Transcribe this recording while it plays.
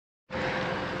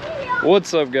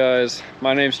What's up, guys?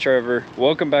 My name's Trevor.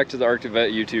 Welcome back to the Arctic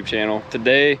Vette YouTube channel.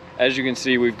 Today, as you can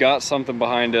see, we've got something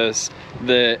behind us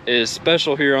that is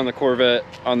special here on the Corvette,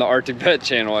 on the Arctic Vette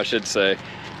channel, I should say.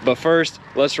 But first,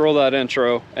 let's roll that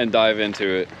intro and dive into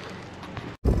it.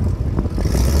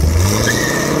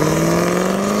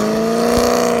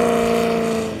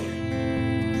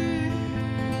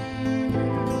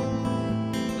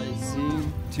 They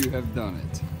seem to have done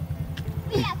it.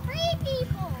 We have 3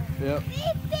 people. Yep. 3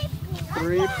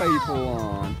 3 people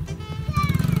on.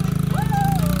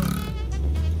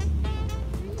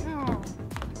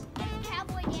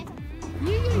 Cowboy dance.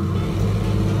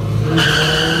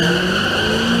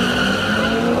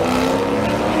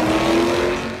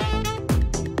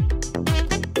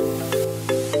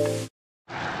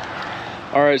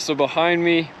 All right, so behind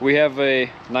me, we have a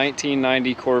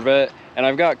 1990 Corvette, and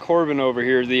I've got Corbin over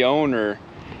here, the owner,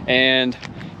 and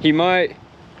he might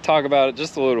talk about it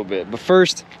just a little bit. But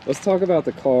first, let's talk about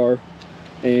the car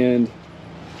and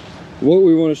what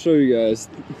we want to show you guys.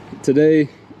 Today,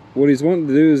 what he's wanting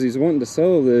to do is he's wanting to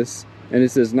sell this, and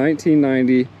it's his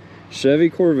 1990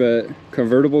 Chevy Corvette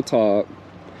convertible top.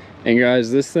 And guys,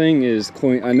 this thing is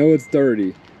clean. I know it's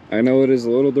dirty. I know it is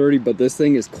a little dirty, but this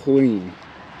thing is clean.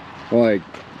 Like,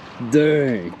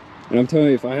 dang. And I'm telling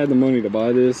you, if I had the money to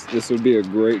buy this, this would be a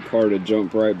great car to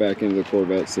jump right back into the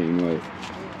Corvette scene with.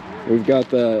 We've got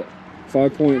that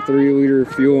 5.3 liter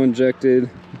fuel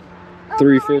injected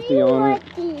 350 on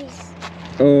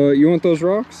it. You want those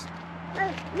rocks?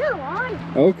 No, I.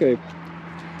 Okay.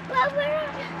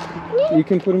 You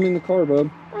can put them in the car,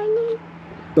 bub.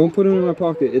 Don't put them in my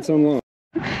pocket. It's unlocked.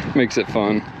 Makes it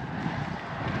fun.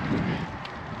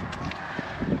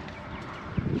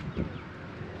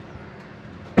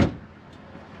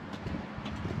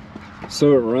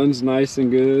 So it runs nice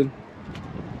and good,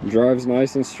 drives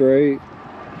nice and straight,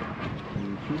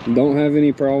 don't have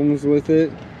any problems with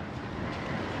it.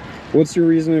 What's your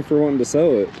reasoning for wanting to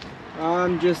sell it?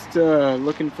 I'm just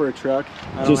looking for a truck.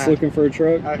 Just looking for a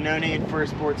truck? I have no need for a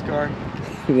sports car.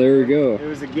 There we go. It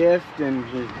was a gift, and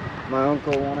my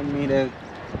uncle wanted me to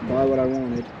buy what I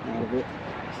wanted out of it.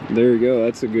 There you go.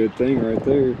 That's a good thing right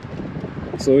there.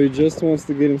 So he just wants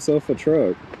to get himself a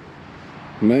truck.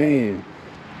 Man,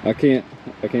 I can't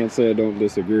say I don't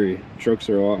disagree. Trucks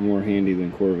are a lot more handy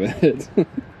than Corvettes.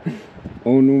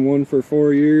 Owned one for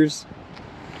 4 years.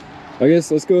 I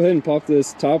guess let's go ahead and pop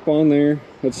this top on there.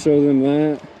 Let's show them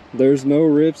that. There's no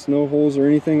rips, no holes or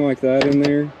anything like that in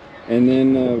there. And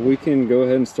then we can go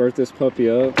ahead and start this puppy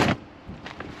up.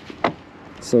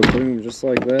 So boom, just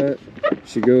like that.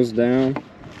 She goes down.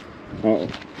 Oh,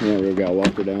 you don't really gotta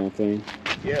lock her down thing.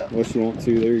 Yeah. Unless you want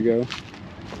to, there you go.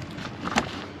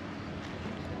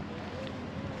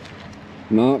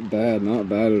 Not bad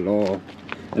at all.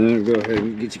 And then I'll go ahead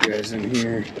and get you guys in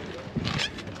here.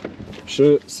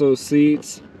 So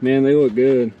seats, man, they look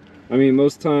good. I mean,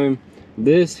 most time,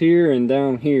 this here and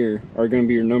down here are gonna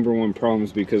be your #1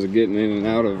 problems because of getting in and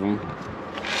out of them.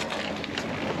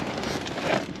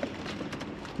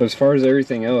 But as far as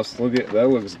everything else, look at that,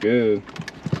 looks good.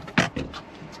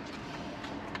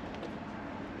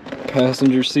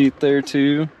 Passenger seat there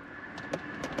too.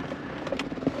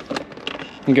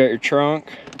 You got your trunk,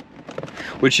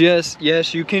 which yes,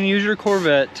 you can use your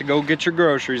Corvette to go get your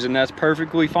groceries, and that's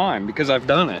perfectly fine because I've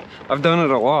done it. I've done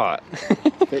it a lot.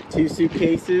 Fit 2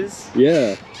 suitcases.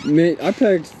 Yeah, man, I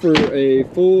packed for a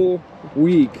full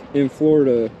week in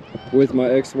Florida with my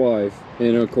ex-wife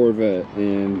in a Corvette,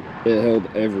 and it held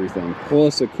everything,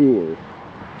 plus a cooler.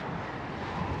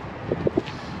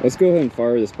 Let's go ahead and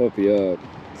fire this puppy up.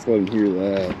 Let's let him hear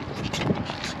that.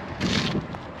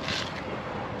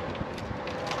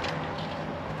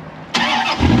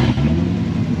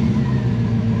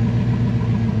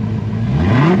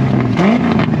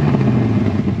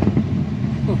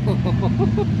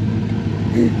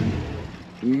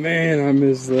 Man, I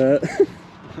missed that.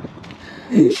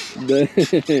 Dang.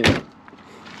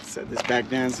 Set this back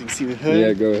down so you can see the hood.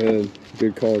 Yeah, go ahead.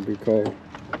 Good call, good call.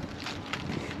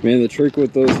 Man, the trick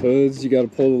with those hoods, you got to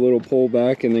pull the little pole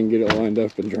back and then get it lined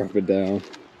up and drop it down.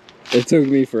 It took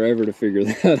me forever to figure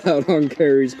that out on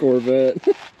Carrie's Corvette.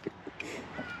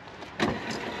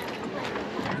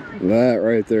 That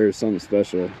right there is something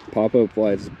special. Pop-up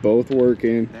lights both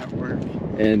working. That worked.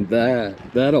 And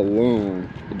that alone,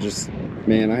 just,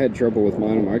 man, I had trouble with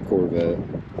mine on my Corvette.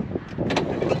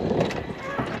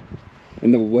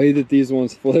 And the way that these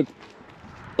ones flip,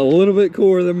 a little bit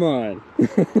cooler than mine.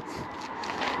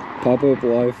 Pop-up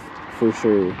life for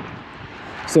sure.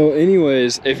 So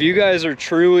anyways, if you guys are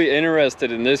truly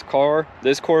interested in this car,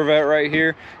 this Corvette right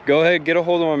here, go ahead, get a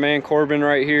hold of my man Corbin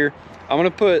right here. I'm gonna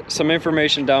put some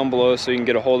information down below so you can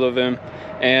get a hold of him,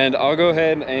 and I'll go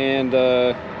ahead and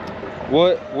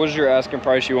what was your asking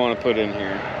price you want to put in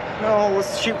here? No,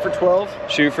 let's shoot for 12.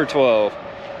 Shoot for 12.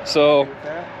 So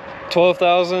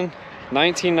 12,000,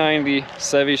 1990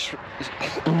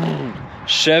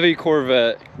 Chevy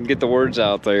Corvette. Get the words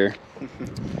out there.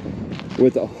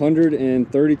 With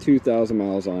 132,000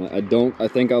 miles on it. I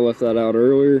think I left that out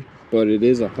earlier, but it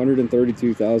is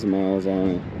 132,000 miles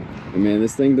on it. And man,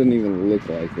 this thing doesn't even look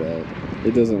like that.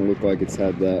 It doesn't look like it's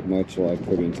had that much life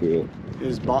put into it. It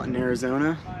was bought in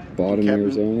Arizona. Bought in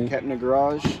Arizona? Kept in a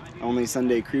garage, only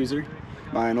Sunday cruiser,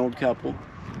 by an old couple.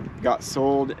 Got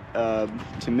sold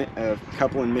to a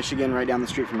couple in Michigan right down the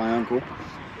street from my uncle.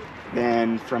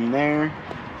 Then from there,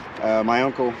 my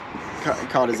uncle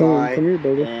caught his eye, come here,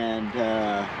 baby. And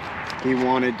he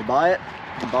wanted to buy it.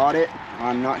 He bought it.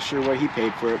 I'm not sure what he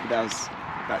paid for it, but that was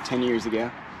about 10 years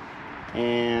ago.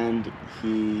 And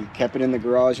he kept it in the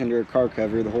garage under a car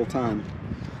cover the whole time.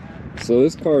 So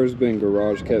this car has been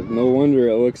garage kept. No wonder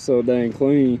it looks so dang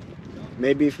clean.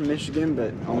 Maybe from Michigan,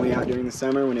 but only out during the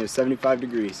summer when it was 75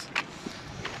 degrees.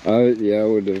 Yeah, I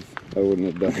wouldn't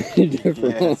have done any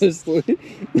different, honestly.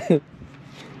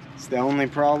 So the only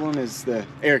problem is the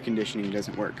air conditioning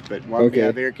doesn't work. But why would you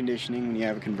have air conditioning when you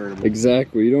have a convertible?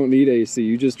 Exactly. You don't need AC.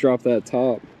 You just drop that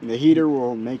top. The heater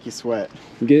will make you sweat.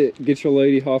 Get your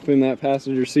lady, hop in that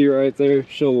passenger seat right there.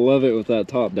 She'll love it with that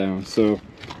top down. So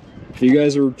if you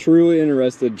guys are truly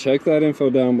interested, check that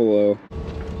info down below.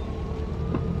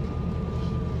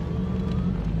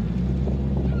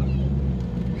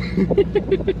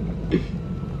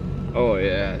 Oh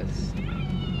yes.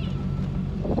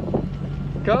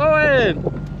 Going.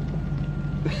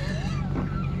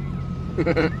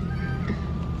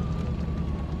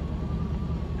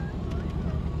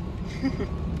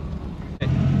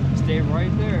 Stay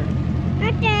right there.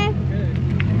 Right there. Okay.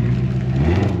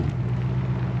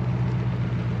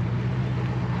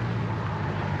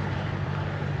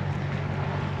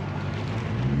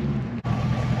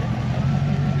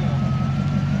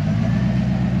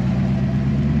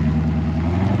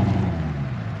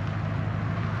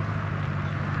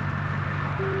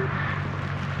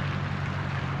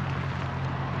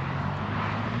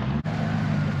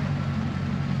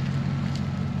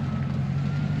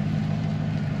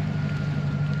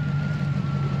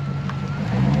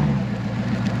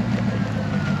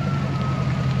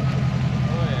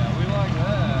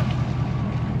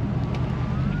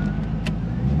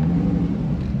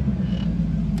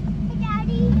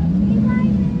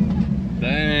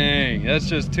 That's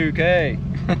just 2K.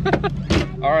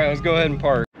 All right, let's go ahead and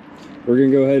park. We're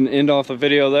gonna go ahead and end off the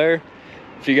video there.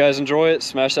 If you guys enjoy it,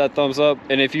 smash that thumbs up.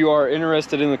 And if you are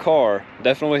interested in the car,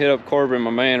 definitely hit up Corbin,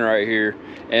 my man right here,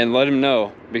 and let him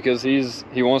know, because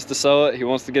he wants to sell it. He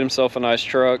wants to get himself a nice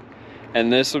truck,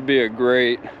 and this would be a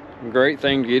great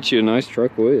thing to get you a nice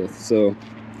truck with. So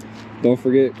don't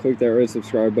forget, click that red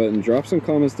subscribe button. Drop some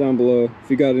comments down below.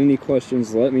 If you got any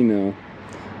questions, let me know.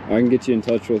 I can get you in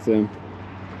touch with him.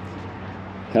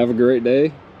 Have a great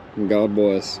day, and God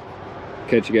bless.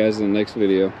 Catch you guys in the next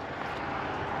video.